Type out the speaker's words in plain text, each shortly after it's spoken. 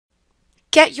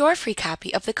Get your free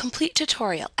copy of the complete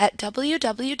tutorial at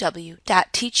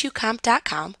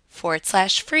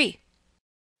www.teachucomp.com/free.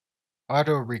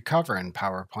 Auto Recover in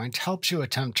PowerPoint helps you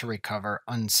attempt to recover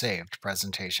unsaved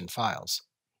presentation files.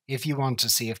 If you want to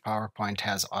see if PowerPoint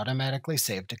has automatically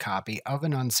saved a copy of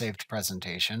an unsaved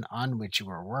presentation on which you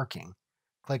are working,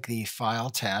 click the File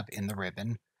tab in the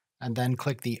ribbon, and then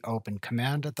click the Open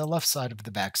command at the left side of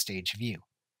the Backstage view.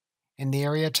 In the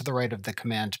area to the right of the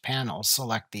command panel,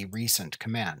 select the Recent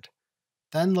command.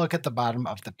 Then look at the bottom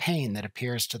of the pane that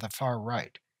appears to the far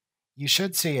right. You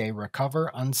should see a Recover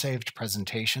Unsaved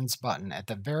Presentations button at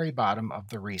the very bottom of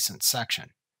the Recent section.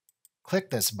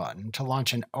 Click this button to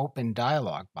launch an open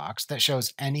dialog box that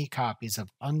shows any copies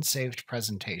of unsaved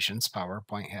presentations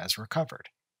PowerPoint has recovered.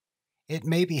 It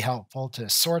may be helpful to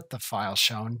sort the files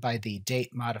shown by the Date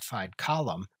Modified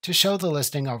column to show the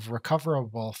listing of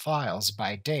recoverable files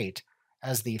by date,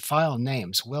 as the file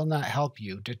names will not help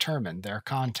you determine their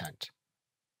content.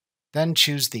 Then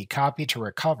choose the Copy to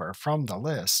Recover from the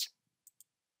list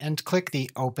and click the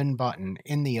Open button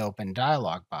in the Open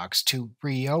dialog box to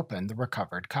reopen the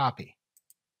recovered copy.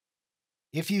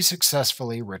 If you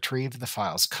successfully retrieve the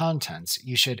file's contents,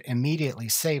 you should immediately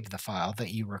save the file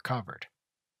that you recovered.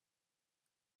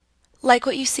 Like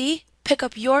what you see? Pick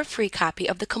up your free copy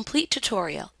of the complete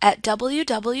tutorial at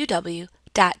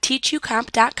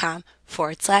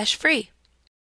www.teachucomp.com/free.